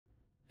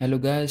Hello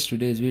guys,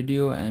 today's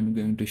video I am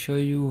going to show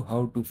you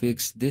how to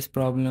fix this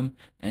problem.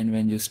 And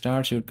when you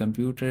start your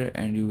computer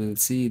and you will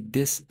see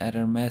this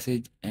error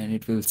message and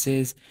it will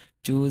says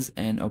choose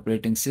an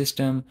operating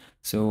system.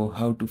 So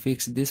how to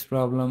fix this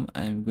problem,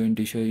 I am going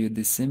to show you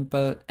this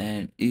simple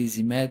and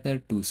easy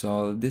method to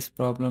solve this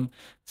problem.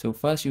 So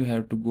first you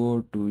have to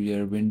go to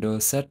your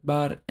Windows search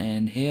bar,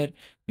 and here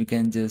you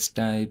can just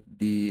type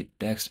the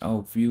text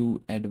of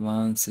view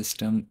advanced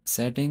system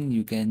setting.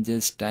 You can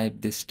just type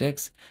this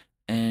text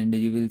and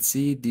you will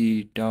see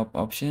the top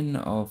option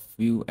of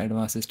view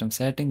advanced system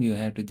setting. You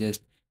have to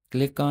just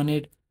click on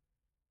it,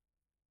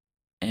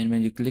 and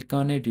when you click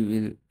on it you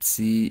will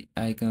see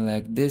icon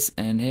like this,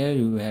 and here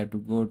you have to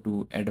go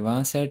to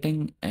advanced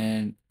setting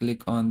and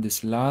click on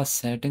this last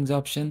settings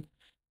option.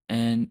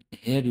 And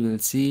here you will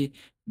see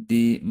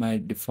the my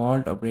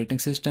default operating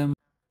system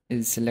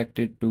is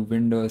selected to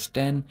Windows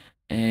 10.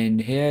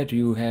 And here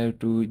you have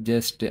to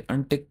just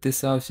untick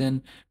this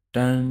option,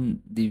 turn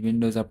the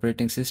Windows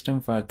operating system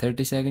for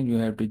 30 seconds. You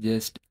have to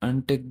just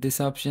untick this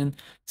option.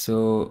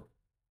 So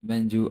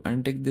when you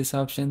untick this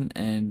option,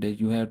 and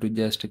you have to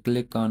just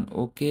click on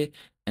OK,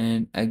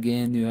 and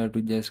again you have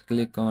to just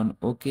click on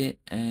OK,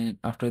 and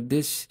after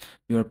this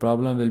your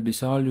problem will be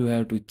solved. You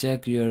have to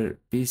check your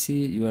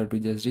PC. You have to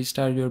just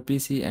restart your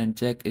PC and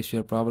check if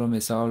your problem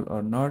is solved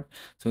or not.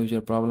 So if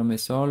your problem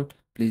is solved,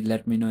 please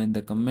let me know in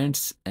the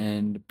comments,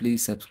 and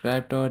please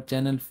subscribe to our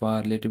channel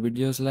for later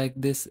videos like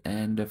this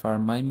and for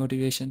my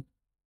motivation.